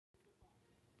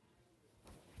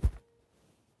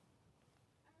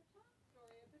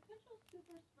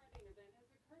super spreading event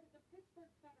has occurred at the Pittsburgh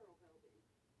Federal Building.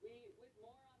 With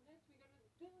more on this, we go to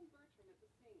Dylan Bertram at the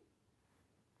scene.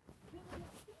 Dylan,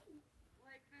 it seems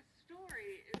like this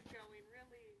story is going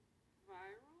really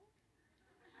viral.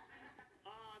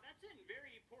 That's in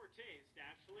very poor taste,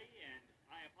 Ashley, and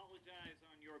I apologize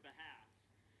on your behalf.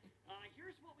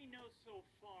 Here's what we know so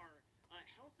far.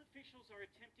 Health officials are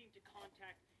attempting to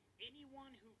contact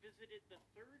anyone who visited the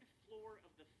third floor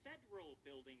of the Federal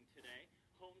Building today,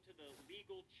 home to the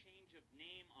legal change of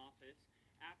name office,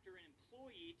 after an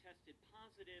employee tested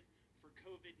positive for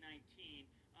COVID-19.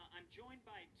 I'm joined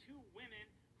by two women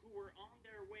who were on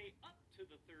their way up to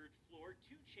the third floor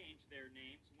to change their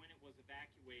names when it was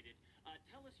evacuated.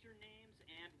 Tell us your names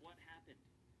and what happened.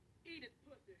 Edith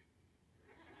Pussy.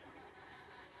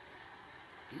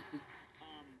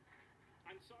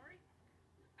 I'm sorry?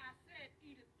 I said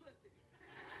Edith Pussy.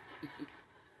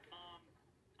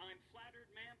 I'm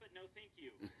flattered, ma'am, but no thank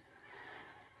you.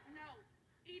 No,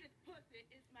 Edith Pussy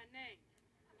is my name.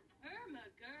 Irma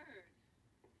Gerd.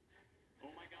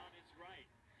 Oh my God, it's right.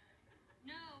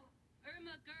 No,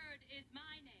 Irma Gerd is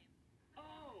my name.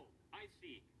 Oh, I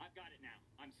see. I've got it now.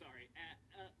 I'm sorry.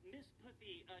 Miss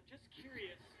Pussy, just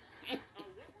curious,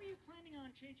 what were you planning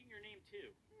on changing your name to?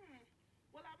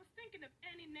 Well, I was thinking of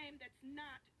any name that's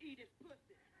not Edith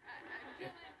Pussy.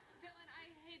 Dylan, I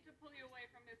hate to pull you away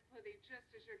from Miss Pussy just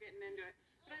as you're getting into it,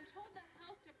 but I'm told the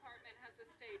health department has a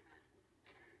statement.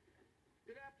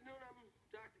 Good afternoon. I'm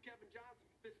Dr. Kevin Johnson,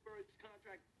 Pittsburgh's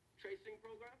contract tracing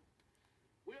program.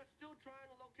 We are still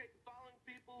trying to locate the following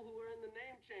people who are in the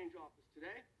name change office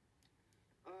today.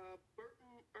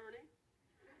 Burton Ernie.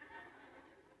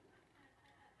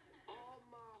 All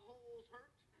my holes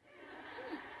hurt.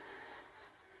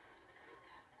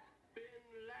 Bin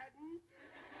Laden.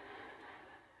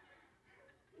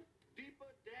 Deepa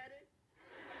Daddy.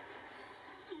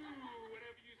 Ooh,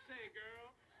 whatever you say,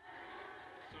 girl.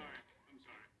 Sorry. I'm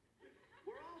sorry.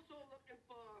 We're also looking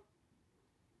for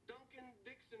Duncan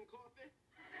Dixon Coffee.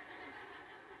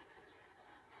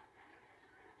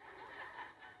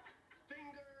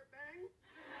 Finger Bang.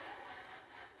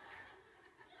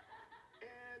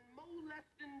 And Mo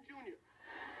Leston Jr.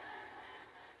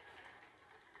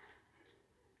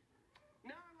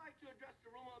 Now I'd like to address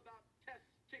the rumor about Tess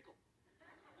Tickle.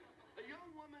 A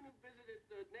young woman who visited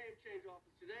the name change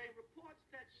office today reports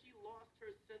that she lost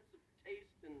her sense of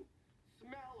taste and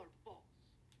smell are false.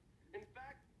 In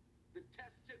fact, the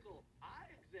testicle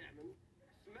I examined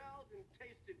smelled and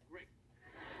tasted great.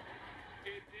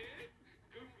 It did?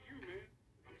 Good for you, man.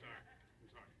 I'm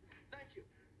sorry. Thank you.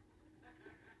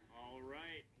 All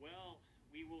right. Well,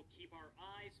 we will keep our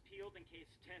eyes peeled in case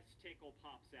testicle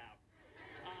pops out.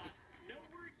 No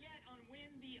word yet on when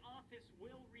the office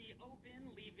will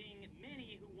reopen, leaving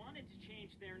many who wanted to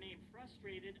change their name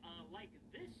frustrated, like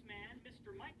this man,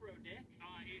 Mr. Microdick.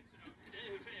 It's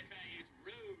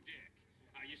Rodick.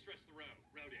 You stress the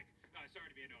Rodick. Sorry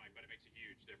to be annoying, but it makes a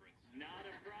huge difference. Not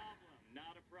a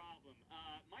problem.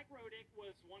 Microdick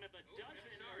was one of a dozen...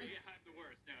 Sorry, I'm the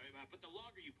worst. No, but the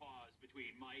longer you pause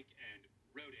between Mike and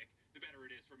Rodick, the better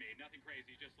it is for me. Nothing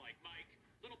crazy, just like Mike,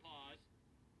 little pause,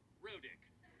 Rodick.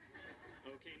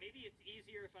 Okay, maybe it's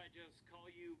easier if I just call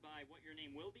you by what your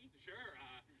name will be? Sure,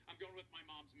 I'm going with my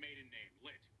mom's maiden name,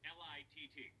 Litt.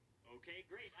 L-I-T-T. Okay,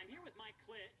 great. I'm here with Mike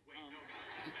Clit. Wait, no, God,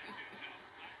 that's bad news.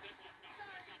 No,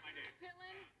 that's not my name.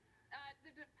 Dylan,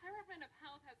 the Department of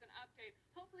Health has an update.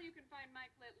 Hopefully you can find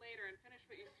Mike Litt later and finish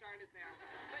what you started there.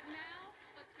 But now,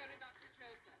 let's go to Dr.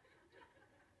 Joseph.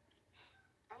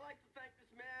 I'd like to thank this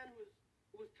man who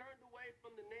was turned away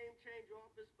from the name change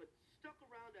office but stuck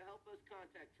around to help us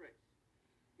contact trace.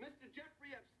 Mr.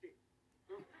 Jeffrey Epstein.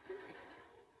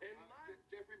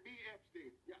 Jeffrey B.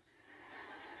 Epstein. Yes.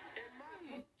 In my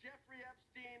book, Jeffrey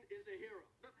Epstein is a hero.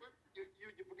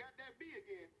 You forgot that B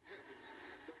again.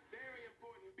 The very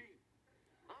important B.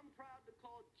 I'm proud to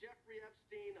call Jeffrey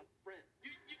Epstein a friend.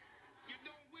 You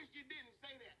don't wish you didn't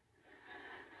say that.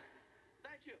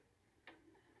 Thank you.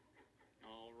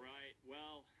 All right.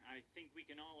 Well, I think we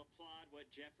can all applaud what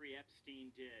Jeffrey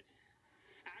Epstein did.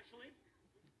 Ashley?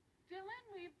 Dylan,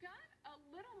 we've got a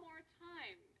little more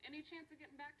time. Any chance of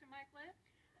getting back to Mike Litt?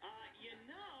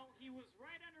 He was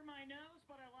right under my nose,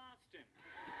 but I lost him.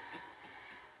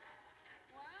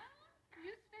 Well,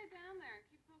 you stay down there and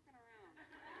keep poking around.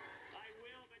 I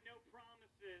will, but no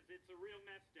promises. It's a real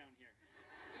mess down here.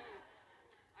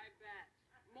 I bet.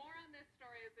 More on this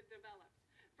story as it develops.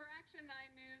 For Action 9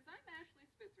 News, I'm Ashley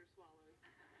Spitzer Swallows.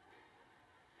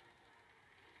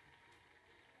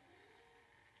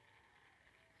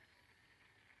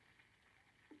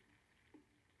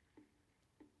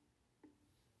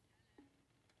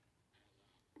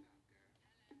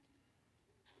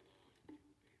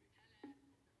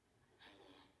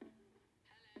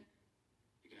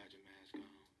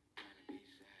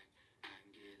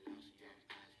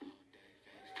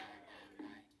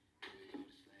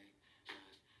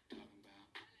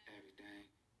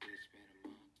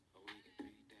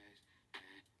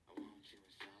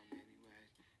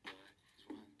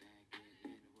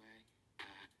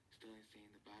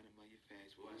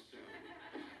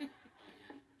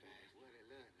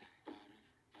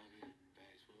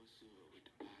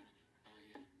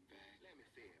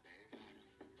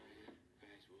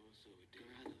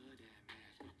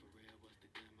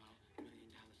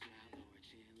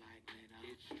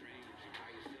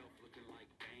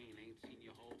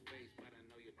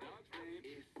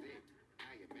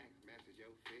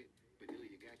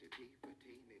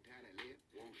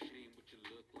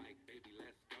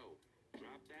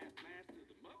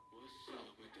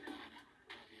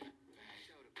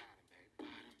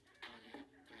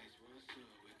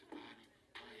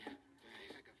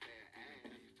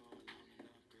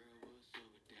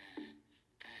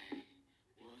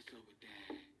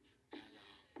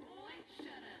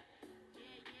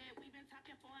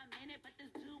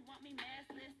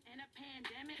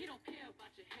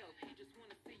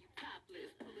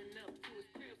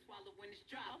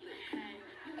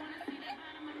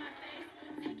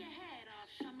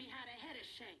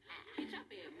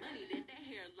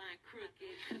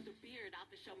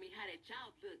 that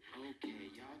jaw look. Okay,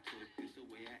 y'all took this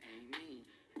away, I ain't mean.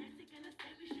 Is he gonna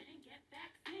say we shouldn't get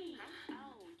vaccine?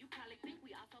 Oh, you probably think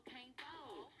we also can't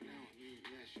vote. No,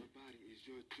 yes, your body is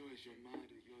your choice, your mind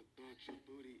is your thoughts, your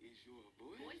booty is your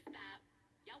boy. Boy, stop.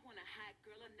 Y'all want a hot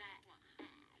girl or not?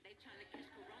 They trying to catch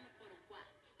corona for the what?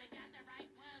 They got the right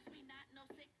ones, we not no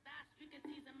sick thoughts. We can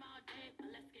tease them all day,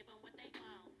 but let's give them what they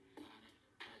want. Bottom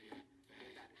of your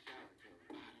face, Got to shower too.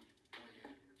 bottom of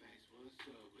your face. What's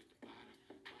up with the bottom of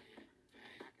your face?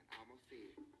 I can almost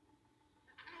see it.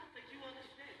 I don't think you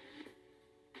understand.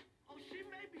 Oh, she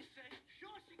may be safe.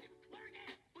 Sure, she can twerk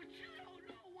it, but you don't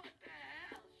know what the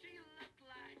hell she look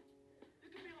like.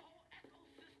 There could be a whole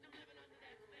ecosystem living under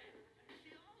that thing.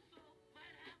 She also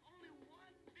might have only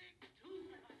one big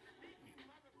tooth. Sneaky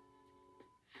mother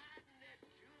hiding that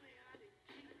Giuliani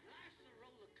key. Life's a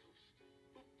roller coaster.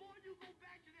 Before you go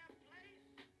back to that place,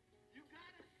 you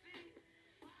gotta see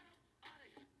bottom of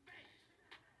the face.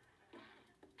 Bottom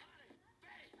of the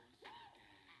face.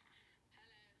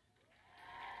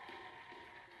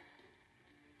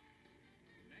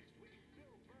 Next week,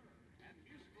 Bill Burr and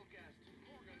musical guest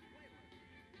Morgan Whalen.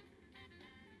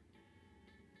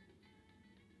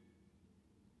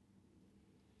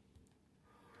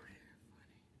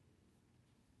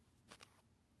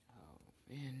 Oh,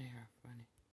 man, they are funny.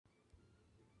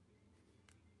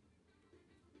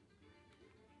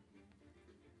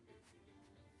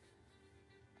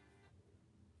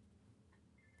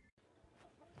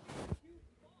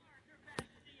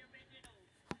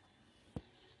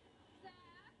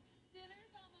 Zach,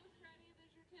 dinner's almost ready.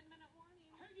 There's your 10-minute warning.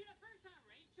 Heard you the first time,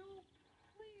 Rachel.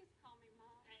 Please call me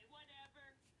Mom. Hey,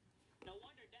 whatever. No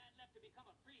wonder Dad left to become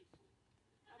a priest.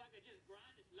 How about I could just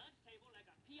grind this lunch table like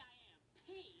a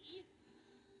PIMP?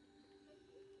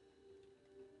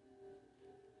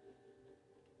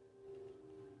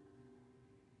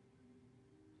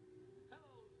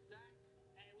 Hello, Zach.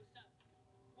 Hey, what's up?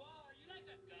 Whoa, are you like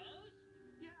a ghost?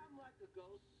 Yeah, I'm like a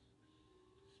ghost.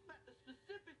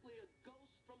 Specifically a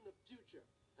ghost from the future.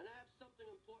 And I have something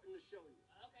important to show you.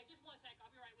 Okay, just one sec.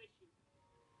 I'll be right with you.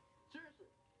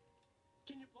 Seriously.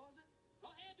 Can you pause it?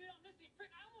 Go ahead, dude. I'm listening.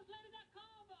 Frick, I almost landed that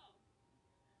combo.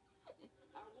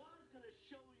 I was going to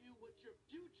show you what your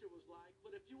future was like,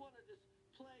 but if you want to just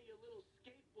play a little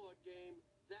skateboard game,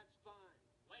 that's fine.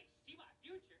 Wait, see my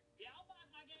future? Yeah, I'll pause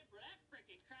my game for that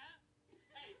frickin' crap.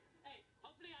 Hey,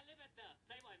 hopefully I live at the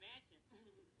Playboy Mansion.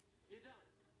 You don't.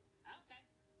 Okay.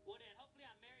 Well then, hopefully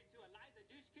I'm married to Eliza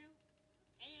Dushku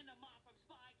and the mom from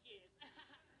Spy Kids.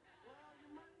 Well, you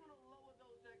might want to lower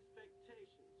those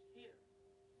expectations. Here,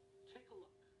 take a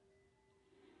look.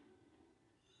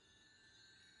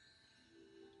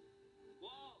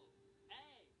 Whoa.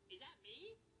 Hey, is that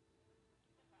me?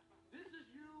 This is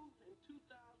you in 2020,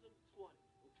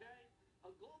 okay?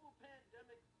 A global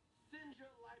pandemic sends your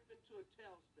life into a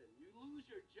tailspin. You lose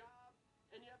your job,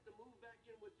 and you have to move back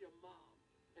in with your mom.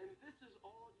 And this is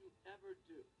all you ever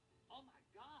do. Oh my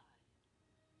god.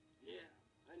 Yeah,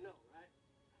 I know, right?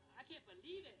 I can't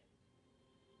believe it.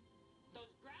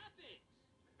 Those graphics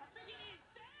are freaking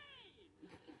insane.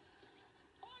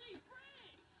 Holy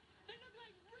frick. They look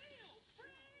like real.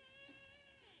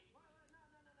 Frick. No.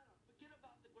 Forget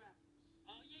about the graphics.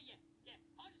 Oh, yeah.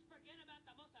 I'll just forget about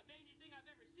the most amazing thing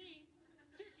I've ever seen.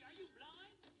 Seriously, are you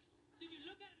blind? Did you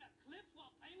look at an eclipse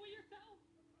while playing with yourself?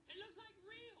 It looks like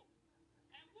real.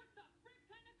 And what the frick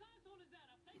kind of console is that?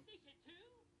 A PlayStation 2?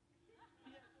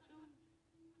 PS2? No.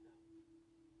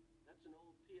 That's an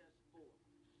old PS4.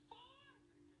 4?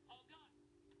 Oh, God.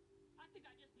 I think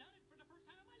I just nutted for the first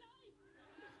time in my life.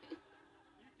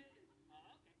 You did. Oh,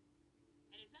 okay.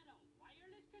 And is that a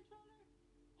wireless controller?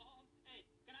 Hey,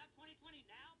 can I have 2020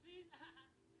 now, please?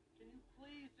 Can you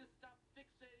please just stop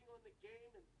fixating on the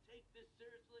game and take this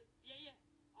seriously? Yeah.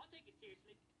 I'll take it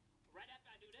seriously. Right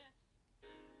after I do this.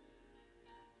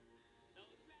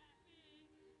 Those graphics.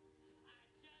 I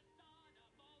just saw the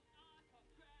most awesome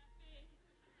graphics.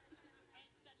 And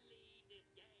suddenly this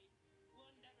game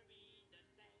will never be the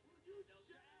same. You Those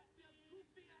shut up, you graphics.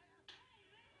 goofy ass.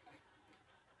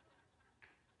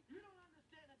 You don't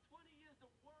understand. In 20 years,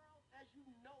 the world as you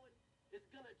know it is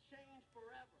gonna change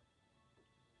forever.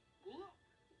 Look.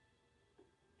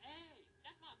 Hey,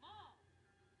 that's my mom.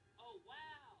 Oh,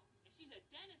 wow. And she's a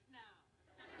dentist now.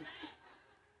 Man.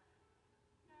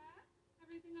 Dad,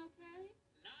 everything okay?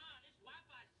 Nah, this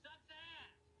Wi-Fi sucks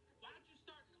ass. Why don't you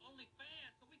start an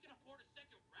OnlyFans so we can afford a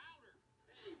second router?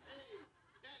 Hey,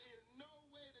 that is no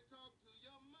way to talk to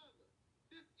your mother.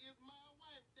 This is my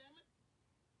wife, damn it.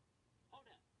 Hold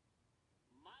up.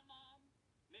 My mom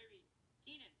married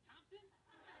Keenan Thompson?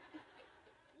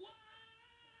 What?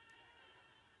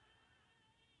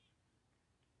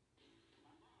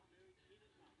 My mom married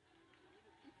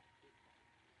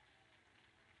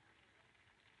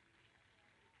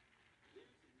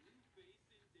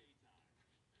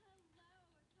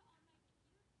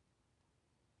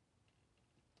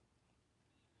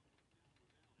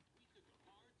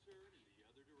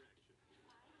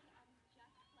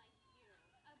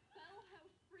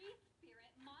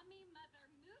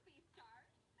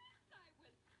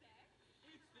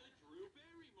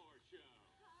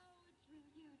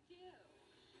you.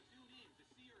 Tune in to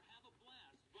see her have a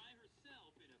blast by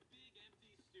herself in a big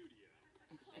empty studio.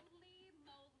 Holy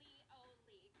moly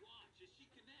Oli. Watch as she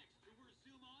connects to her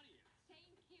Zoom audience.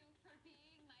 Thank you for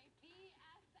being my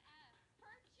BFF.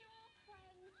 Virtual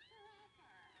friends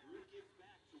forever. Drew gives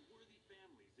back to worthy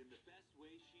families in the best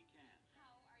way she can.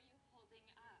 How are you holding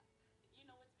up? You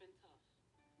know, it's been tough.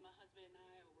 My husband and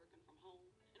I are working from home,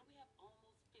 and we have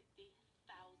almost $50,000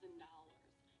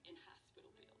 in hospital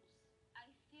bills. I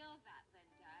feel that,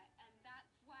 Linda, and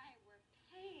that's why we're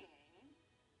paying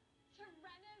to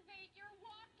renovate your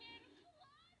walk-in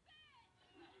closet.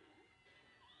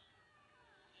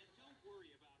 And don't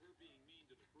worry about her being mean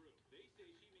to the crew. They say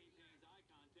she maintains eye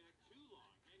contact too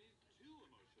long and is too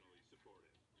emotionally supportive.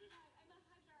 I'm a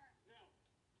hugger. No.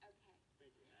 Okay.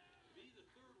 Thank you. Be the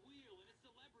third wheel in a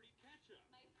celebrity catch-up.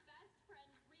 My best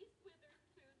friend, Reese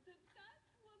Witherspoon, the best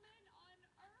woman on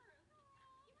earth.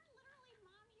 You are literally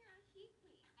mom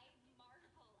Hiroshiki. I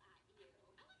marvel at you.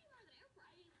 I love you more than Oprah.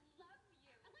 I love you. I love you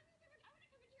so much. I want to come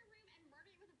into your room and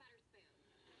murder you with a butter spoon.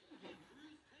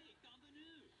 Drew's take on the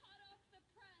news. Hot off the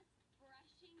press,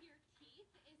 brushing your teeth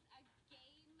is a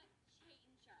game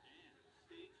changer. And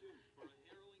stay tuned for a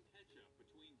harrowing catch-up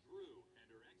between Drew and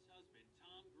her ex-husband,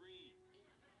 Tom Green.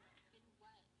 It's been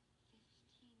what,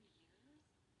 15 years?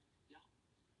 Yeah.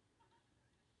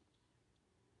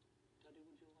 Daddy,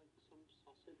 would you like some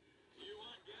sausage? You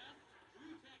want guests?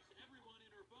 Drew texts everyone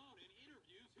in her phone and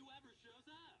interviews whoever shows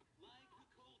up, like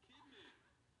Nicole Kidman.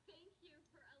 Thank you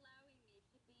for allowing me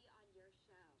to be on your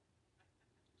show.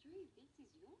 Drew, this is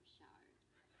your show.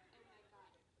 Oh my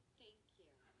God, thank you.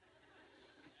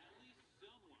 At least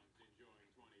someone's enjoying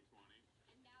 2020.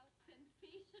 And now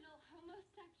sensational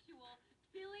homosexual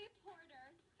Billy Porter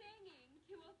singing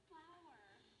to a flower.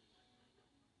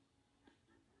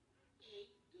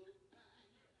 Edelweiss.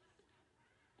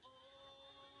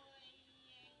 Oh,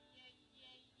 yeah, yeah,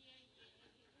 yeah, yeah, yeah.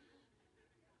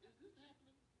 Is this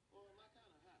happening? Or am I kind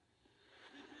of high?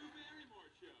 The Drew Barrymore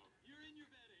Show. You're in your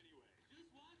bed anyway.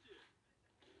 Just watch it.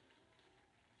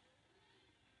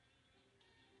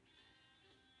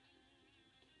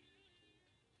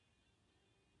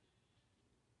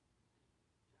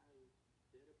 Child,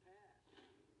 they're the past.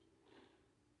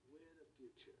 We're the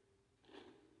future.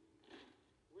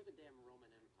 We're the damn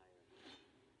Roman Empire.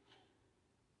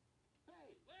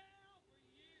 Hey! Well,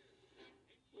 for years. What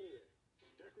is it?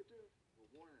 Decorative? Or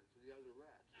warning to the other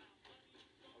rats?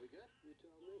 Are we good? You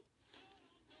tell me.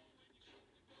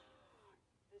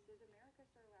 This is America,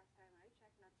 sir. Last time I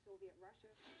checked, not Soviet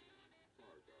Russia.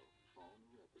 Fargo. All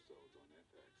new episodes on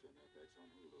FX and FX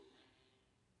on Hulu.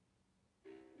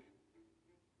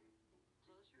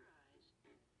 Close your eyes and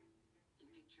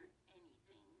picture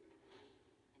anything,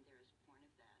 and there is porn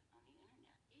of that on the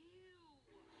internet. Ew!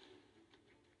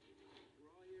 We're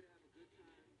all here to have a good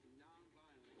time,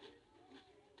 non-violent.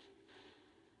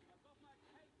 I've got my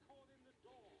cake caught in the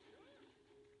door.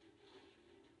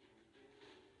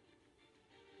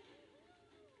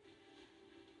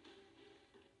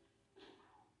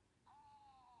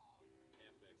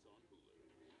 FX on Hulu.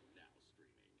 Now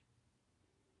streaming.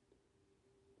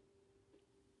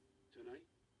 Tonight,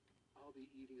 I'll be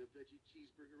eating a veggie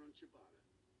cheeseburger on ciabatta.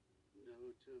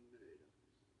 No tomatoes.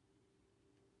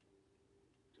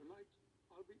 Tonight,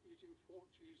 I'll be eating 4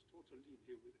 cheese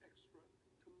tortellini with extra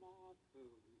tomatoes.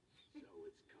 So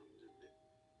it's come to this.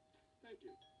 Thank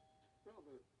you.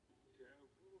 Robert.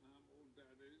 Careful, I'm old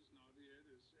daddy's not here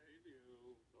to save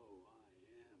you. Oh, I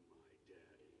am my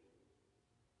daddy.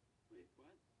 Wait,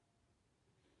 what?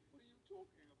 What are you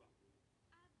talking about?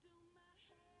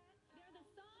 They're the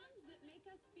songs that make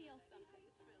us feel something.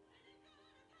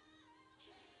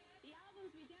 The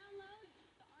albums we download,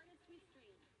 the artists we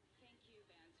stream. Thank you,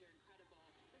 bands. You're incredible.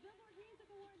 The Billboard Music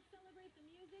Awards celebrate the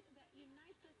music that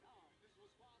unites us all. This was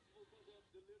possible because of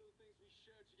the little things we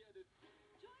share together.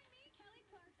 Join me, Kelly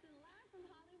Clarkson, live from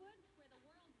Hollywood, where the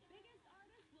world's biggest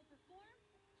artists will perform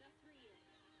just for you.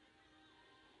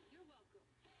 You're welcome.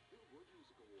 Billboard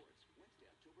Music Awards, Wednesday,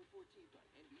 October 14th on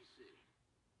NBC.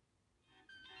 As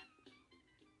the #1 compact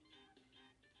SUV.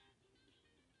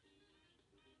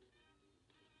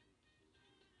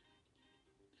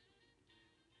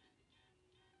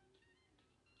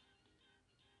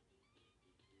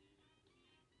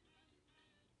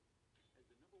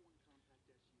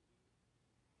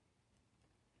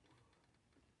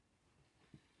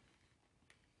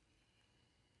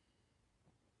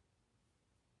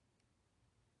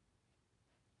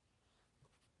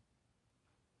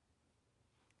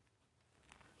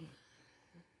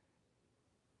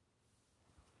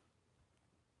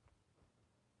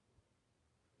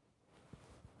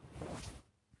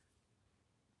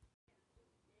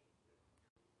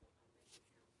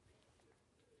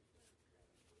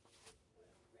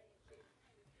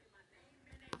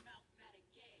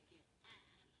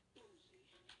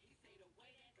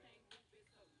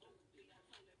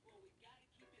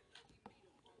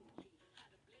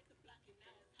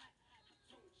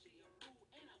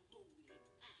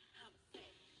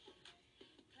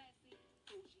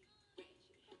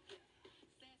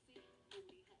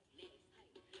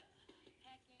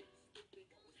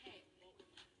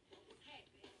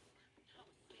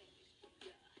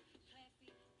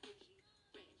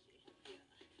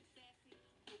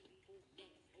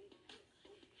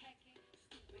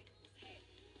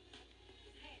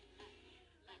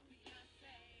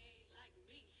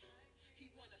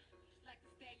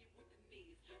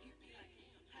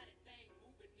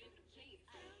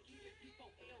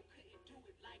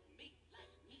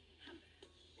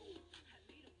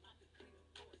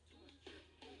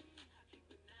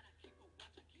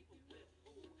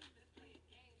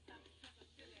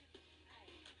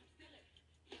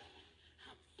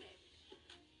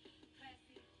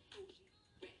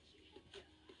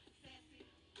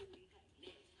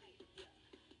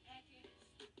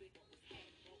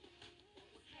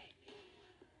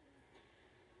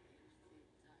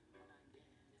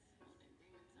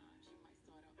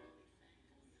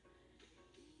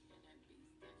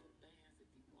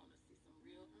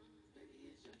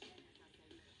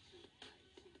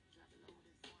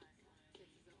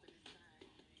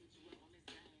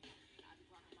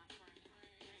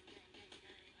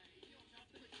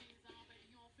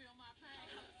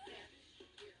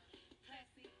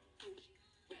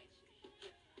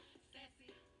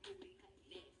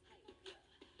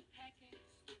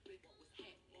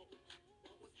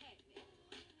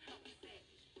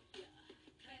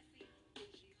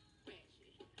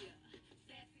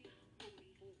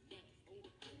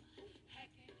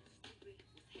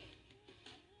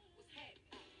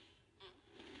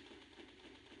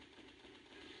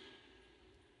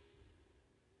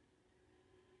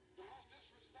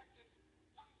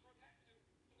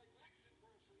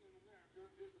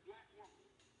 is the black woman.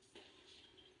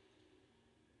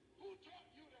 Who taught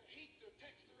you to hate the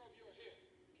texture of your hair,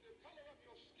 the color of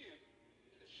your skin,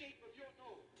 the shape of your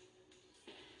nose?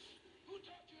 Who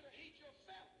taught you to hate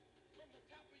yourself from the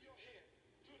top of your head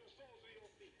to the soles of your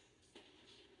feet?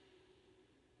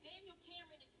 Daniel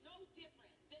Cameron is no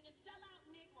different than the sellout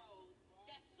Negroes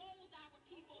that sold our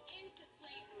people into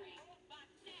slavery by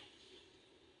statute.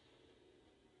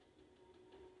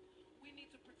 We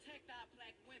need to protect our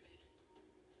black women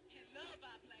and love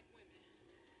our black women.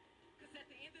 Because at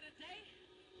the end of the day,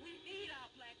 we need our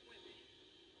black women.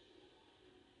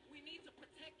 We need to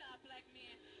protect our black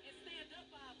men and stand up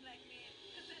for our black men.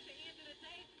 Because at the end of the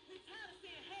day, we tired of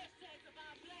seeing hashtags of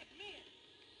our black men.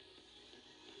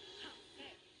 I'm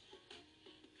savage,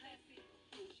 classy,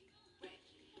 bougie,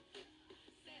 ratchet,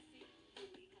 sassy,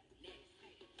 rude,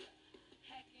 nasty,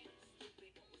 hacking,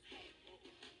 stupid, what was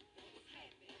happening? What was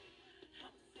happening?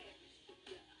 I'm savage,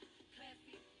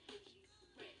 classy, bougie,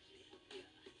 ratchet,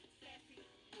 sassy,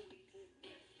 rude,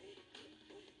 nasty,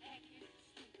 hacking,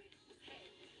 stupid, what's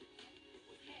happening?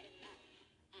 What's happening?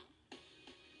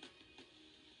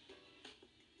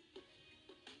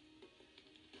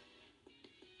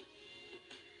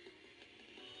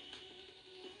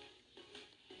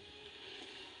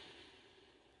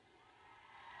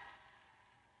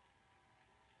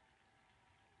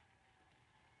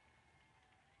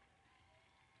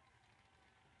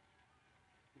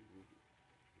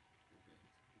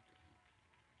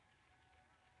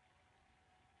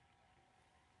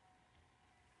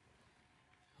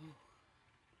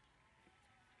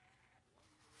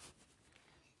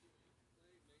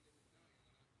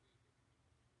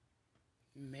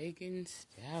 Megan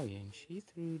Stallion, she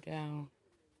threw down.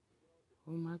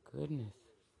 Oh my goodness.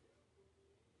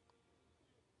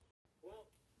 Well,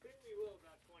 say we will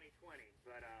about 2020,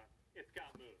 but it's got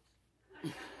moves.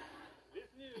 This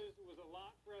news was a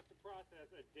lot for us to process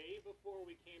a day before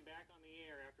we came back on the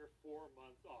air after 4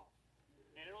 months off.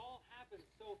 And it all happened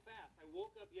so fast. I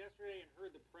woke up yesterday and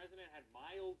heard the president had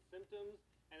mild symptoms,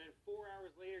 and then 4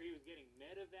 hours later he was getting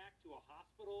medevac to a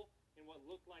hospital in what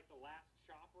looked like the last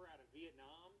chopper out of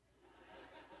Vietnam.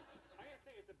 I gotta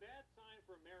say, it's a bad sign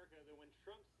for America that when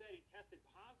Trump said he tested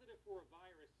positive for a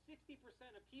virus, 60%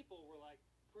 of people were like,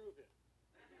 prove it.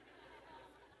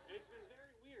 And it's been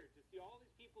very weird to see all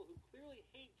these people who clearly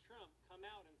hate Trump come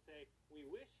out and say, we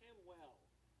wish him well.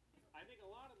 I think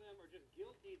a lot of them are just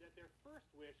guilty that their first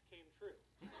wish came true.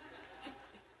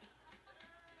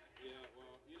 Yeah,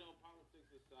 well, you know,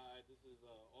 politics aside, this is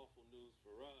awful news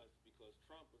for us because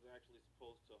Trump was actually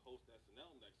supposed to host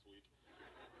SNL next week.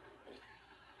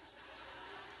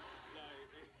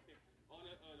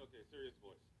 Okay, serious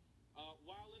voice.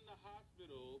 While in the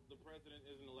hospital, the president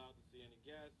isn't allowed to see any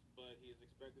guests, but he is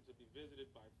expected to be visited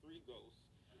by 3 ghosts.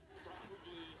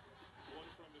 Probably one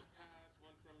from his past,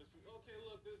 one from his future. Okay,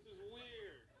 look, this is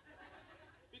weird.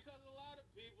 Because a lot of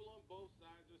people on both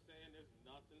sides are saying there's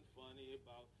nothing funny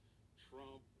about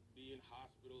Trump being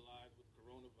hospitalized with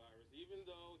coronavirus, even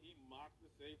though he mocked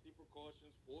the safety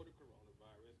precautions for the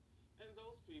coronavirus. And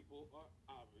those people are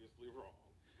obviously wrong.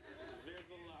 There's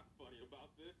a lot funny about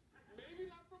this. Maybe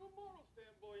not from a moral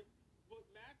standpoint, but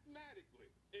mathematically,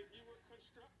 if you were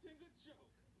constructing a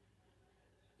joke,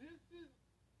 this is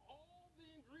all the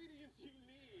ingredients you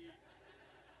need.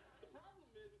 The problem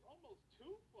is it's almost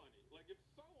too funny. Like, it's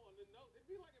so on the nose.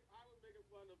 It'd be like if I was making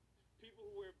fun of people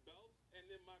who wear belts and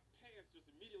then my pants just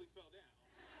immediately fell down.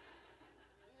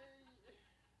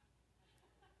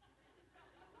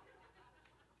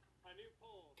 A new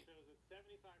poll shows that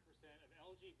 75% of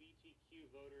LGBTQ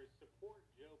voters support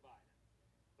Joe Biden,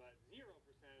 but 0% of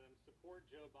them support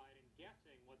Joe Biden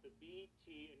guessing what the B,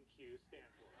 T, and Q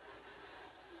stand for.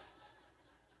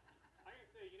 I gotta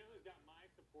say, you know who's got my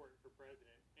support for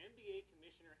president? NBA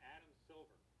Commissioner Adam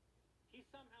Silver. He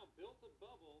somehow built a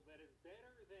bubble that is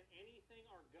better than anything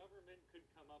our government could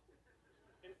come up with.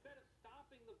 Instead of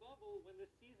stopping the bubble when the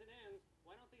season ends,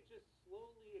 why don't they just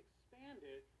slowly expand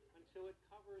it until it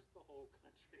covers the whole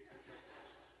country?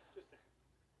 Just saying.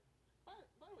 By the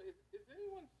way, is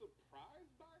anyone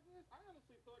surprised by this? I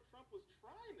honestly thought Trump was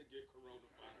trying to get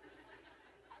coronavirus.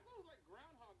 I thought it was like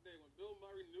Groundhog Day when Bill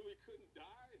Murray knew he couldn't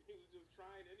die and he was just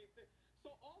trying anything.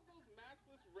 So all those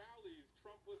maskless rallies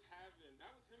Trump was having,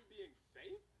 that was him being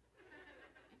safe?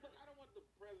 But I don't want the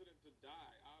president to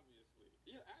die, obviously.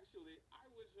 Yeah, actually, I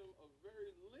wish him a very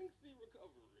lengthy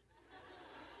recovery.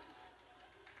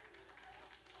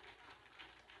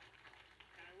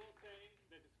 And I will say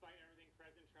that despite everything,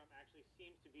 President Trump actually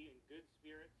seems to be in good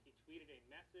spirits. He tweeted a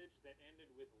message that ended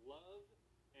with love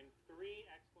and 3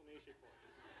 exclamation points.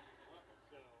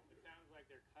 So it sounds like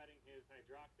they're cutting his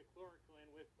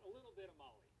hydroxychloroquine with a little bit of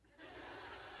Molly.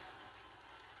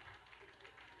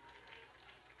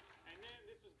 And then,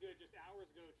 this was good, just hours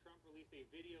ago, Trump released a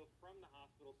video from the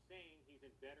hospital saying he's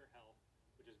in better health,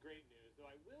 which is great news,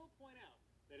 though I will point out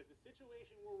that if the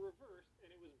situation were reversed and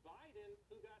it was Biden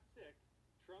who got sick,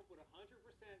 Trump would 100%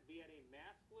 be at a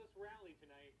maskless rally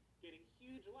tonight, getting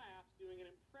huge laughs, doing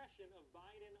an impression of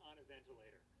Biden on a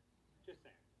ventilator. Just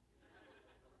saying.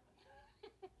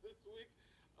 This week,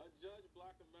 a judge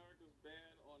blocked America's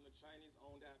ban on the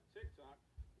Chinese-owned app TikTok,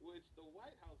 which the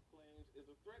White House claims is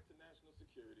a threat to national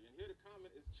security. And here to comment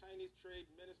is Chinese Trade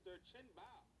Minister Chen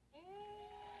Bao.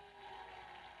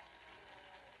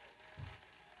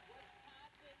 What's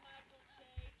poppin', Michael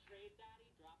Che? Trade daddy,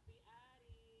 drop the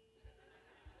addy.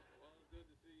 Well, it's good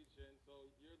to see you, Chen. So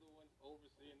you're the one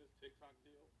overseeing this TikTok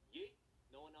deal? Yeet.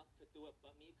 No one else could do it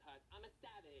but me, cause I'm a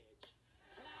savage.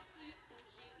 Classy,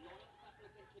 bougie, loyal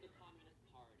supplicant to the Communist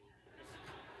Party.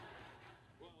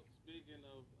 Well, speaking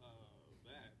of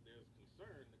that, there's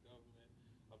concern the government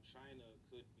of China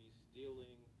could be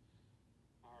stealing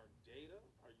our data,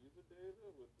 our user data,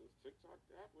 with this TikTok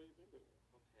app. What do you think of that?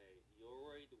 Okay, you're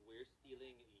worried we're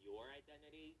stealing your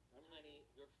identity? Honey,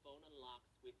 your phone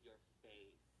unlocks with your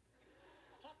face.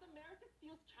 Plus, America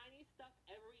steals Chinese stuff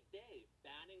every day,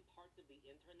 banning parts of the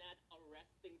internet,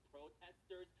 arresting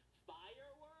protesters,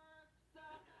 fireworks.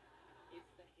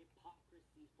 It's the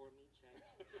hypocrisy for me, Che.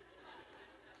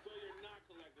 So you're not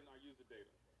collecting our user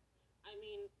data? I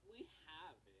mean, we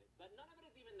have it, but none of it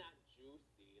is even that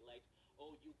juicy. Like,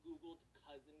 oh, you Googled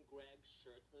Cousin Greg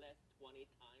shirtless 20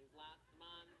 times last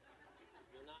month?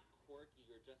 You're not quirky,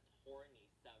 you're just horny,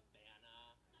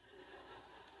 Savannah.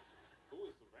 Who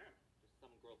is Savannah? There's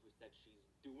some girl who said she's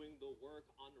doing the work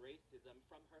on racism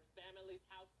from her family's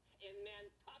house in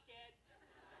Nantucket.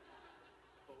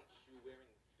 Boat shoe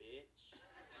wearing bitch.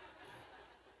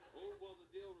 Oh, well, the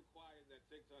deal requires that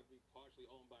TikTok be partially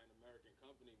owned by an American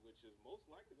company, which is most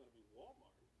likely going to be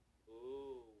Walmart.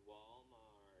 Ooh,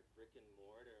 Walmart, brick and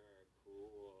mortar,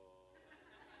 cool.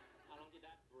 How long did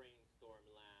that brainstorm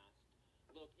last?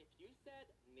 Look, if you said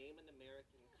name an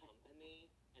American company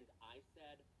and I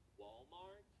said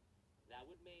Walmart, that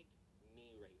would make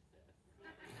me racist.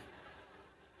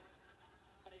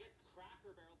 But I guess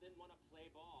Cracker Barrel didn't want to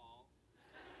play ball.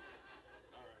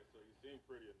 All right, so you seem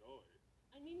pretty annoyed.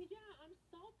 I mean, yeah, I'm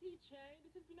salty, Che.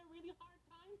 This has been a really hard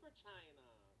time for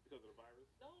China. Because of the virus?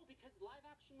 No, because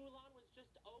live-action Mulan was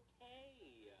just okay.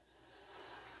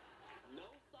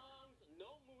 No songs,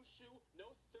 no Mushu,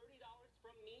 no $30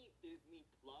 from me, Disney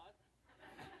Plus.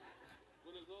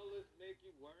 Well, does all this make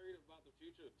you worried about the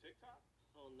future of TikTok?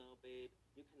 Oh no, babe.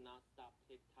 You cannot stop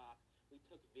TikTok. We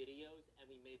took videos and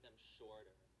we made them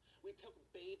shorter. We took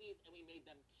babies and we made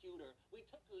them cuter. We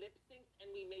took lip syncs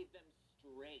and we made them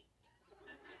straight.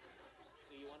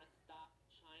 So you want to stop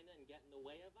China and get in the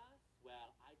way of us?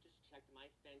 Well, I just checked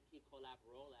my Fenty collab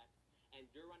Rolex, and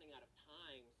you're running out of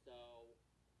time, so...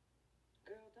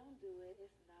 Girl, don't do it.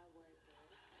 It's not worth it.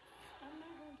 I'm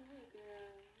not gonna do it,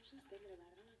 girl. I'm just thinking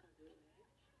about it. I'm not gonna do it.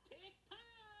 TikTok!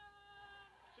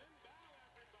 Chen Bao,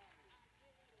 everybody!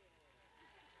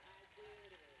 I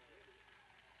did it.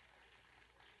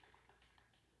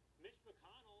 Mitch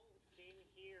McConnell, seen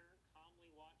here, calmly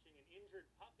watching an injured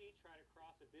puppy try to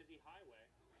cross a busy highway,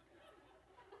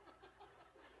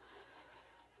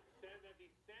 said that the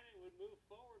Senate would move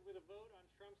forward with a vote on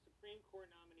Trump's Supreme Court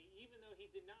nominee, even though he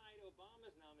denied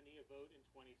Obama's nominee a vote in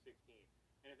 2016.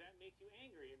 And if that makes you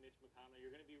angry at Mitch McConnell,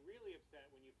 you're going to be really upset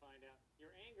when you find out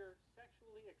your anger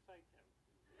sexually excites him.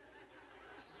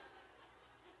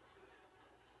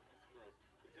 That's gross.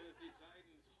 The Tennessee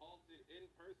Titans halted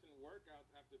in-person workouts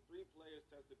after 3 players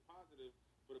tested positive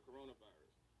for the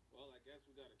coronavirus. Well, I guess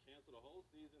we got to cancel the whole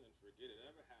season and forget it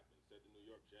ever happened, said the New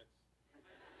York Jets.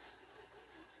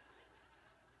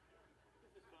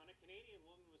 This is fun. A Canadian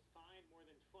woman was fined more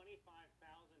than $25,000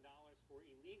 for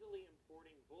illegally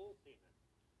importing bull semen.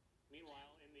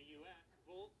 Meanwhile, in the U.S.,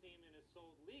 bull semen is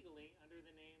sold legally under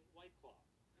the name White Claw.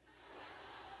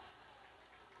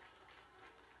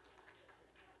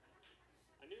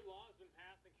 A new law has been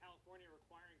passed in California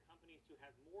requiring companies to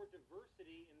have more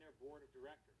diversity in their board of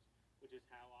directors, which is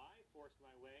how I forced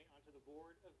my way onto the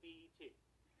board of BET.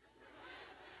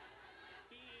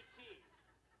 BET.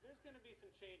 There's going to be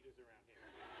some changes around here.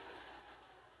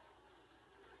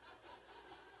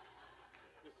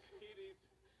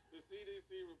 The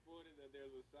CDC reported that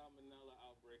there's a salmonella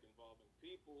outbreak involving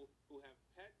people who have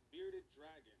pet bearded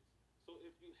dragons. So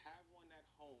if you have one at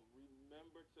home,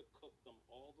 remember to cook them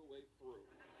all the way through.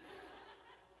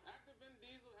 Actor Vin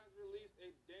Diesel has released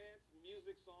a dance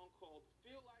music song called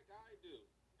Feel Like I Do.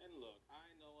 And look,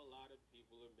 I know a lot of people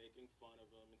people are making fun of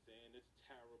him and saying it's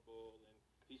terrible and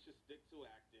he should stick to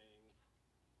acting.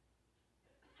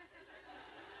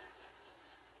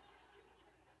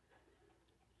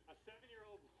 A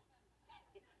seven-year-old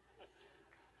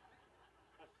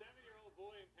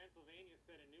boy in Pennsylvania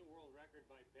set a new world record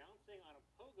by bouncing on a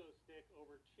pogo stick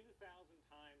over 2,000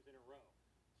 times in a row.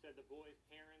 Said the boy's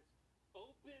parents,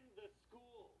 "Open the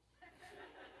schools."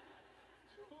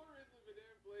 Tourism and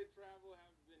airplane travel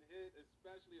have been hit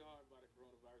especially hard by the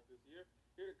coronavirus this year.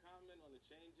 Here to comment on the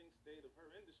changing state of her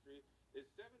industry is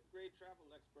 7th grade travel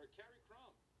expert Carrie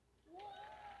Crum.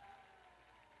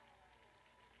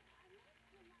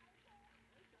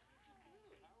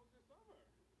 How was your summer?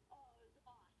 Oh, it was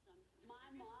awesome. My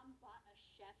mom bought a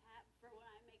chef hat for when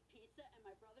I make pizza, and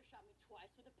my brother shot me twice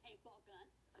with a paintball gun.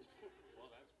 Well,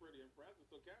 that's pretty impressive.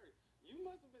 So, Carrie, you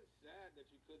must have been sad that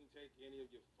you couldn't take any of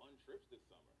your fun trips this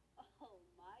summer. Oh,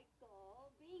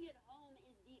 Michael, being at home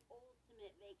is the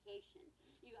ultimate vacation.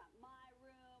 You got my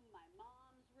room, my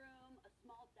mom's room, a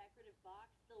small decorative box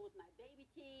filled with my baby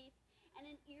teeth, and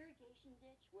an irrigation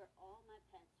ditch where all my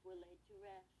pets were laid to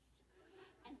rest.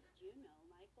 And did you know,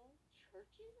 Michael,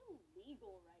 church is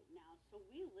illegal right now, so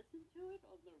we listen to it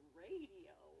on the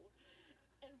radio.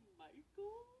 And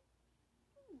Michael,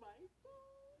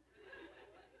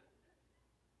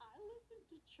 I listen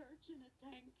to church in a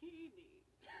tankini.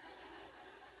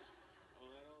 Oh,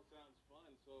 that all sounds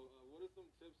fun. So, what are some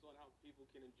tips on how people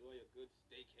can enjoy a good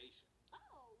staycation?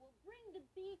 Oh, well, bring the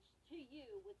beach to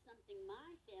you with something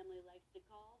my family likes to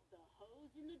call the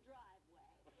hose in the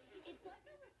driveway. It's like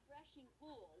a refreshing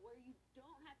pool where you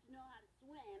don't have to know how to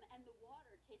swim and the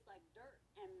water tastes like dirt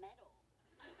and metal.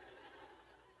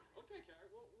 Okay, Carrie,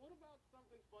 well, what about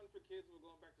something fun for kids who are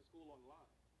going back to school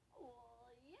online?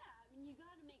 Well, yeah, I mean, you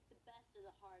gotta make the best of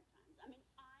the hard times. I mean,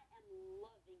 I am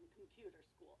loving computer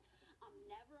school. I'm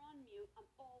never on mute, I'm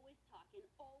always talking,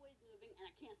 always moving, and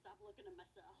I can't stop looking at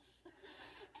myself.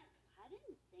 And I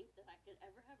didn't think that I could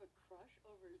ever have a crush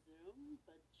over Zoom,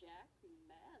 but Jack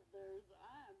Mathers,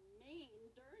 I mean,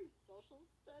 during social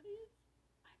studies,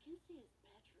 I can see his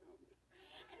bedroom.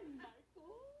 And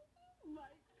Michael,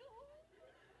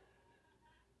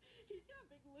 he's got a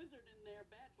big lizard in there,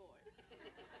 bad boy.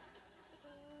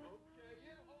 Okay,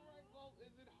 yeah, all right. Well,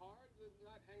 is it hard to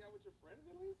not hang out with your friends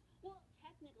at least? Well,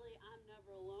 technically, I'm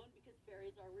never alone because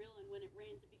fairies are real, and when it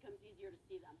rains, it becomes easier to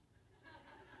see them.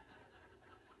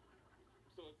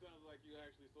 So it sounds like you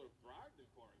actually sort of thrived in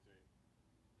quarantine.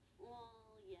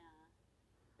 Well, yeah.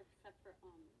 Except for,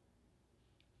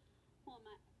 well,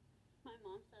 my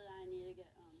mom said I need to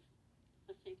get,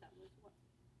 a tank top with what?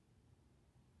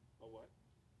 A what?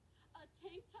 A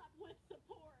tank top with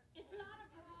support. It's not a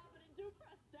bra, but it do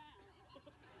press down. Oh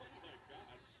my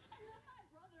God. And then my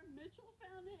brother Mitchell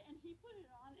found it, and he put it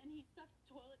on, and he stuffed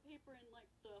toilet paper in, like,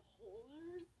 the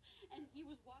holders, and he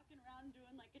was walking around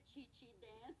doing, like, a chi-chi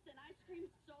dance, and I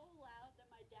screamed so loud that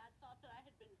my dad thought that I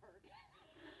had been hurt.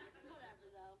 Whatever,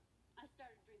 though. I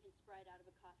started drinking Sprite out of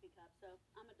a coffee cup, so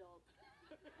I'm adult.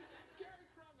 Carrie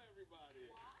Crum, everybody.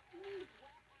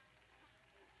 What?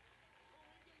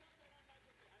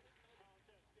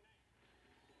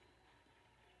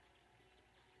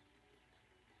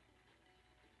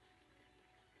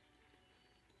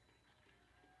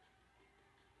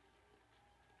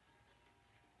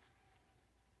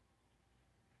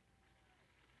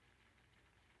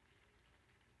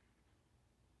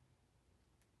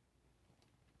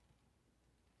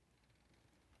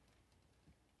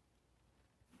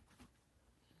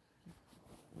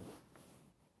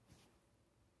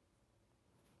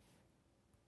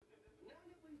 Now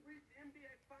that we've reached the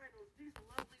NBA Finals, these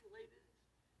lovely ladies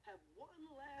have one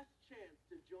last chance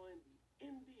to join the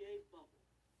NBA bubble.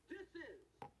 This is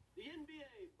the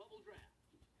NBA Bubble Draft.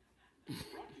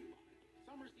 Brought to you by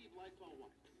Summer's Eve Lysol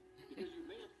Wipes. Because you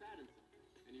may have sat in some,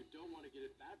 and you don't want to get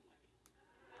it that way.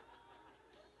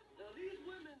 Now, these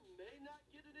women may not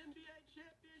get an NBA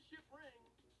championship ring,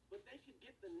 but they could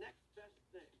get the next best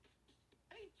thing.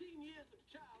 18 years of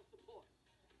child support.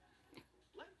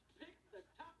 Let's pick the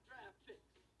top draft picks.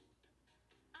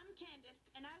 I'm Candace,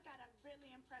 and I've got a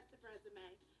really impressive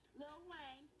resume. Lil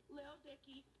Wayne, Lil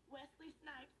Dicky, Wesley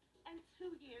Snipes, and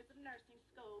 2 years of nursing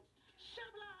school.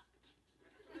 Shablock!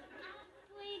 I'm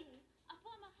Sweetie, a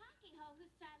former hockey hoe who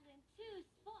started in 2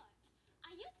 sports.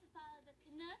 I used to follow the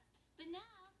Canucks, but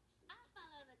now I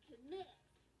follow the Canucks.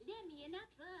 Let me in a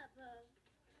bubble.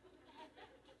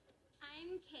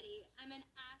 I'm Kitty. I'm an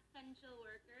essential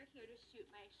worker here to shoot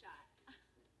my shot.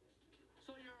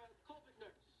 So you're a COVID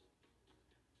nurse.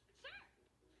 Sure.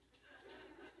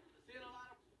 Seeing a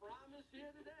lot of promise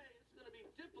here today. It's going to be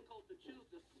difficult to choose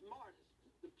the smartest,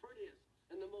 the prettiest,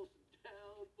 and the most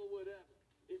down for whatever.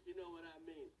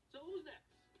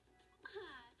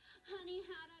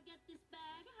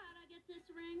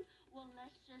 Well,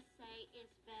 let's just say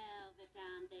it's velvet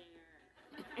down there.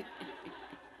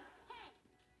 Hey,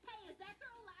 is that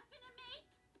girl laughing at me?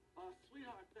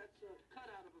 Sweetheart, that's a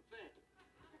cutout of a fan.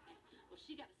 Well,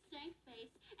 she got a stank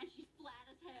face, and she's flat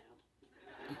as hell.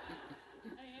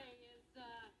 Hey, is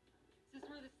this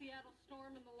where the Seattle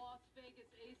Storm and the Las Vegas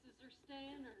Aces are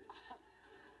staying, or?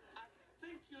 I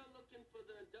think you're looking for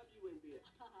the WNBA.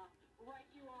 Right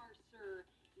you are, sir.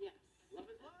 Yes. Love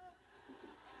is love.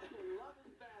 Love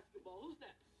is basketball. Who's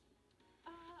next?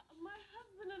 My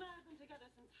husband and I have been together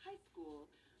since high school.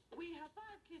 We have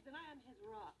 5 kids, and I am his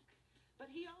rock.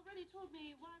 But he already told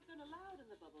me wives aren't allowed in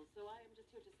the bubble, so I am just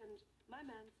here to send my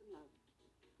man some love.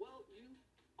 Well, you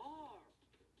are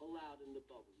allowed in the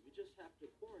bubble. You just have to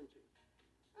quarantine.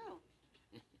 Oh,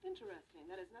 interesting.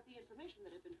 That is not the information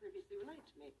that had been previously relayed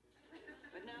to me.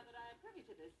 But now that I am privy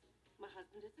to this, my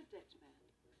husband is a dead man.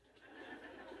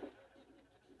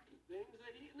 Things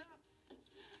are heating up.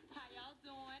 How y'all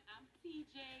doing? I'm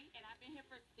TJ, and I've been here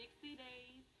for 60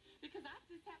 days because I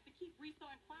just have to keep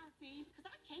restarting quarantine because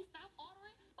I can't stop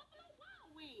ordering Buffalo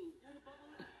Wild Wings. Yeah,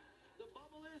 the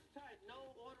bubble is tight.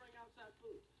 No ordering outside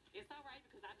food. It's all right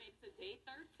because I made it to day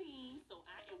 13, so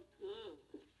I am good.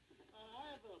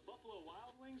 I have a Buffalo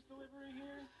Wild Wings delivery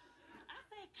here. I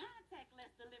said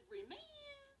contactless delivery, man.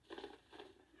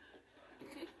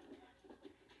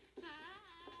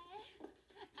 Hi.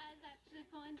 I was actually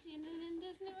quarantined in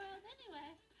Disney World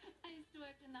anyway. I used to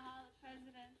work in the Hall of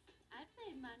Presidents. I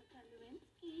played Monica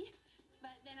Lewinsky,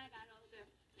 but then I got older.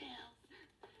 Pills.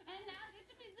 And now I get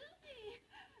to be Zuzi.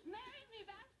 Marry me,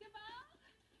 basketball.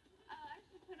 Oh, I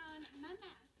should put on my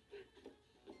mask.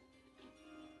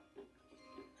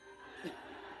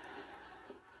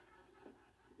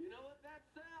 You know what that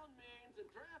sound means? A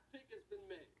draft pick has been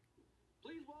made.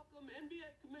 Please welcome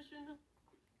NBA Commissioner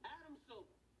Adam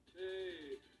Silver.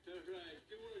 Hey, all right.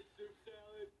 Good work, Soup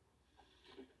Salad.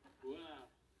 Wow.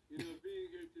 You know, being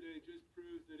here today just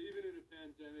proves that even in a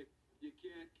pandemic, you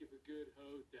can't keep a good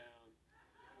hoe down.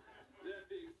 That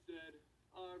being said,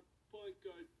 our point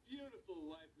guard, beautiful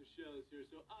wife Michelle is here,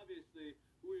 so obviously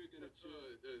we're gonna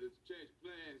choose. To change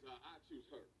plans, I choose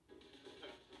her.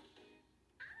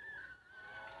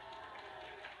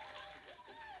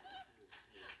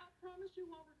 I promise you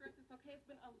won't regret this, okay? It's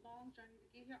been a long journey to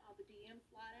get here. All the DMs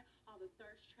sliding, all the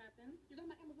thirst trapping. You got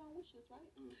my Amazon wish list, right?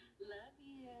 Love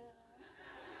you.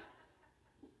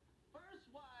 First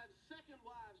wives, second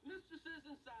wives, mistresses,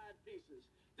 and side pieces.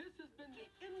 This has been the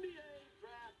NBA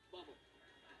Draft Bubble.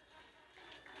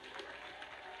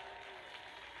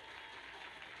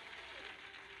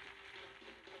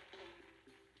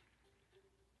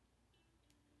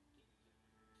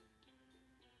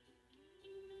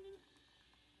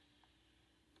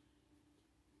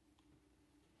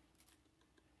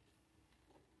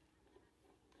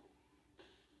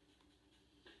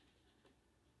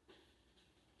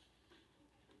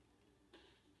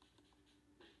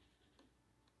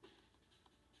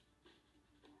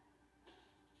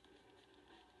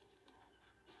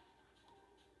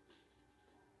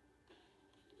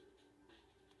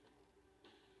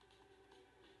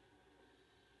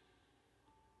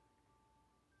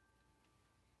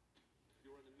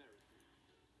 You're an American.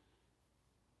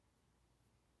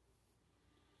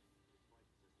 Despite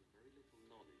possessing very little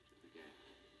knowledge of the game.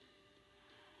 You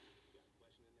got a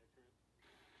question in there, Trent?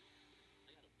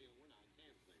 I got a feeling we're not in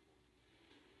Kansas anymore.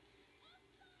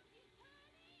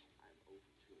 I'm 0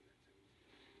 for 2 in that sentence.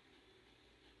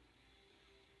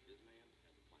 This man has a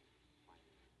plan.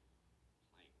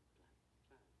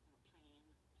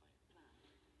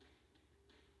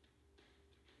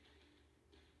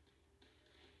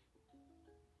 Plan.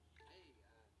 Hey,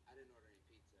 I didn't order any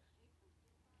pizza.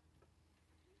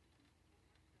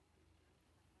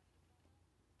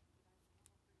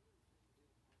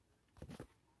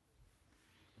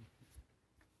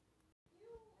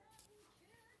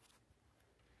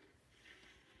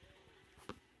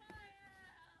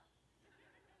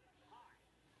 Hi,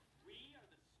 we are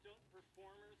the stunt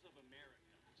performers of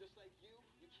America. Just like you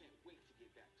can't wait to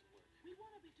get back to work. We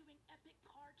want to be doing epic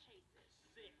car chases.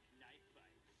 Sick knife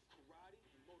fights. Karate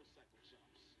and motorcycle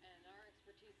jumps. And our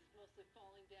expertise is mostly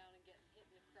falling down and getting hit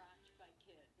in the crotch by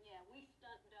kids. Yeah, we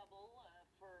stunt double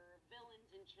for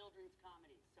villains in children's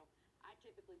comedies. So I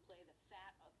typically play the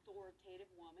fat,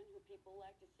 authoritative woman who people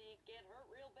like to see get hurt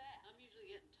real bad. I'm usually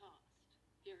getting tossed.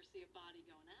 You ever see a body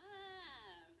going,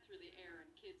 through the air and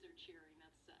kids are cheering?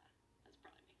 That's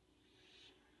probably me.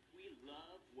 We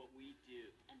love what we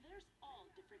do. And there's all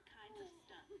different kinds of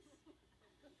stunts.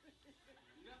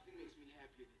 Nothing makes me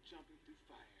happier than jumping through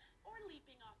fire. Or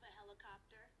leaping off a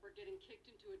helicopter. We're getting kicked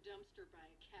into a dumpster by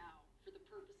a cow for the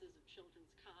purposes of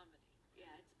children's comedy. Yeah,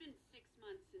 Yeah, it's been 6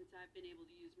 months since I've been able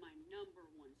to use my number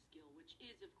one skill, which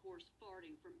is, of course,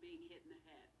 farting from being hit in the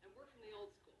head. And we're from the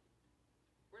old school.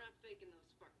 We're not faking those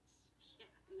farts.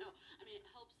 Yeah, no, I mean, it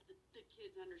helps the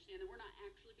kids understand that we're not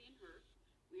actually being hurt.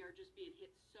 We are just being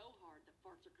hit so hard that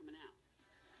farts are coming out.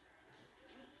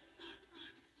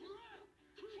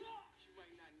 You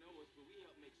might not know us, but we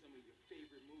helped make some of your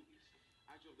favorite movies.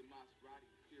 I drove the Maserati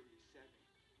in Furious 7.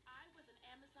 I was an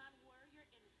Amazon warrior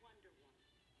in Wonder Woman.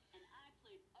 And I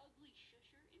played Ugly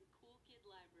Shusher in Cool Kid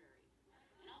Library.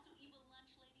 And also Evil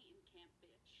Lunch Lady in Camp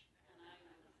Bitch. And I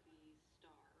was the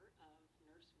star of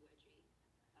Nurse Wedgie.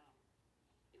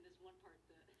 In this one part,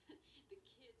 the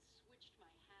kids switched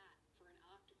my hat for an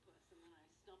octopus, and then I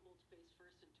stumbled face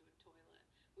first into a toilet,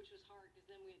 which was hard because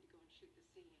then we had to go and shoot the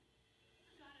scene.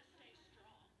 Gotta stay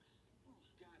strong.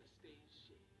 Gotta stay in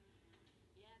shape.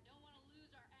 Yeah, don't want to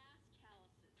lose our ass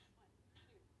calluses. 1,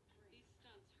 2, 3. These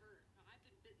stunts hurt. Now, I've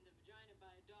been bitten in the vagina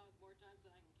by a dog more times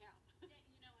than I can count. Yeah,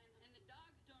 you know, and the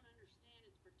dogs don't understand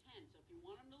it's pretend, so if you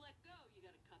want them to let go, you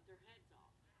got to cut their heads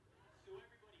off. So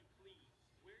everybody, please,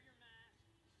 wear your mask,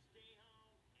 stay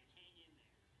home, and hang in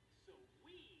there. So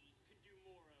we can do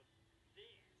more of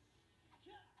this.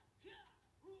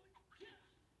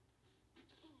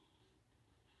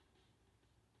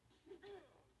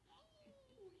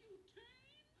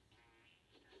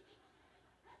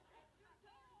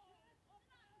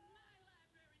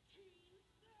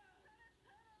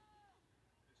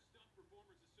 Stunt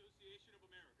Performers Association of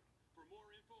America. For more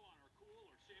info on our cool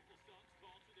or shameful stunts,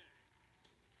 call today. I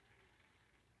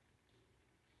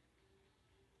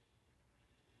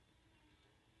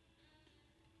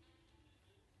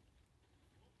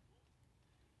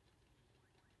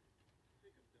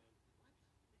think I'm done.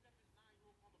 What? We got this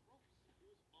 9-year-old on the ropes.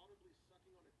 He was audibly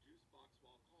sucking on a juice box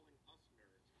while calling us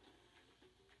nerds.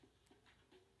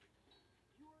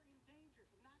 You are in danger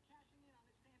from not cashing in on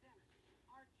this pandemic.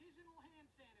 Artisanal hand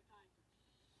sanitizer.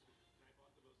 And I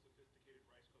bought the most sophisticated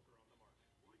rice cooker on the market.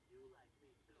 Would you like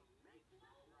me to make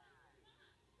my ride? Talk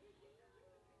to him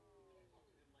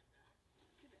like that.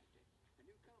 Connected. A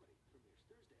new comedy premieres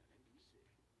Thursday on NBC.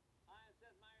 Hi, I'm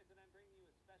Seth Meyers, and I'm bringing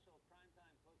you a special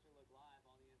primetime Closer Look Live.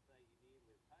 All the insight you need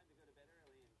with time to go to bed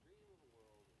early and dream of a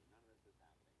world where none of this is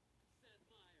happening. Seth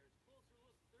Meyers, Closer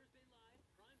Look, Thursday Live,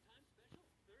 primetime special,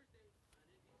 Thursday on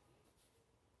NBC.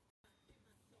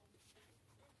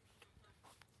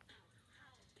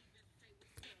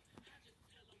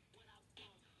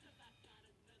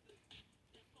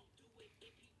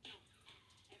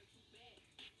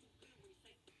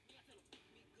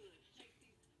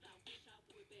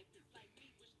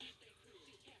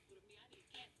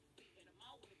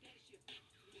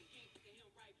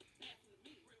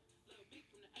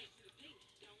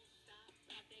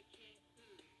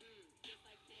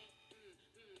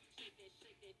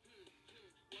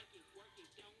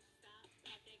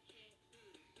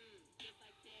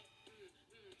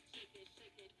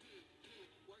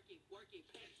 Work it,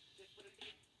 pay. Just for the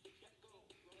day, you gotta go.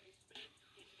 Roll it, spin it,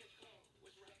 get you get cold.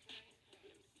 What's your right train?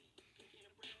 Let me see, cookie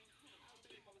and brain. I'll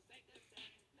be for mistake the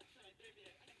same. That's right, baby,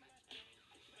 I got my chain.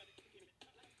 I try to give it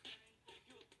up like a crane.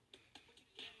 You, what you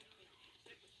getting?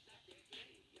 Say what you got there,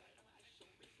 gay. I'm an ice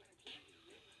show bitch like a play.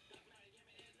 Got my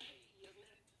yummy LA. Let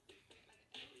it fit like an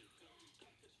A. Come to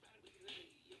the spot we can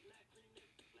lay. Your black cream is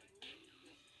like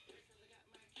me. Ever since I got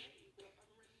my K, well,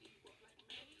 I'm ready to walk like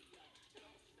me. Don't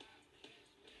stop,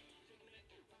 hands, man. Taking that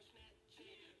and punch that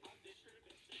chin. Off this strip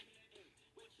and shaking it in.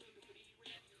 What you looking for these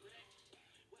red?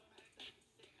 What my thoughts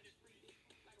say, I just read it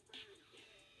like a bird,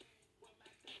 yeah. What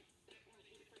my thoughts say, wanna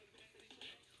hit it from the back of the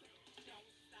sweat.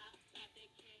 Don't stop, stop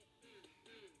that cat,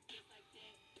 just like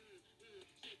that,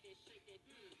 shake that,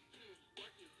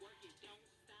 work it, don't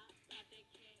stop, stop that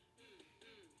cat,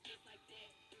 just like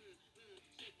that,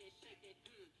 shake that,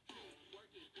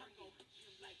 work it, I'm gon' hit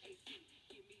you like AC,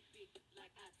 give me big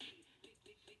like IT,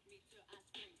 lick me till I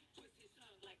scream, twist his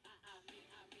tongue like I mean,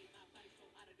 my body so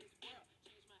out of this world,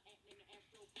 change my act name to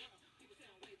Astro World, people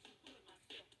sound way too full of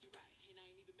myself, you're right, and I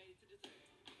ain't even made it to the top,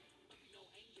 must be no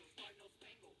angel, start no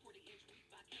spangle, 40-inch week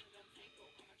by Canada Tango,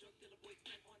 call my drug dealer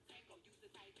boyfriend on tango, use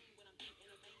this ID when I'm deep in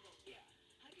a mango, yeah,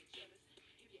 I get jealous,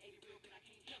 if you're 80 real good, I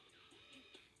can't help it, and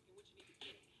what you need to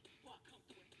get it, before I come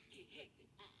through and get hectic,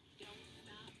 don't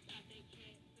stop, stop that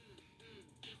cat,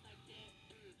 just like that,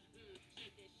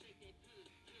 shake that,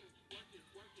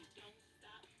 work it, don't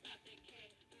stop, stop that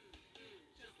cat,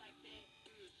 just like that,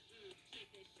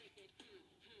 shake that,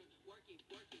 work it,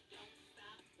 don't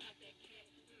stop, stop that cat,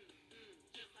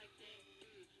 just like that,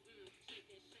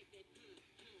 shake that,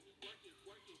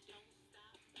 work it, don't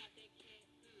stop, stop that cat,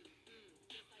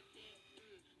 just like that,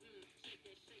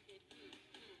 shake that,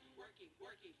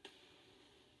 work it.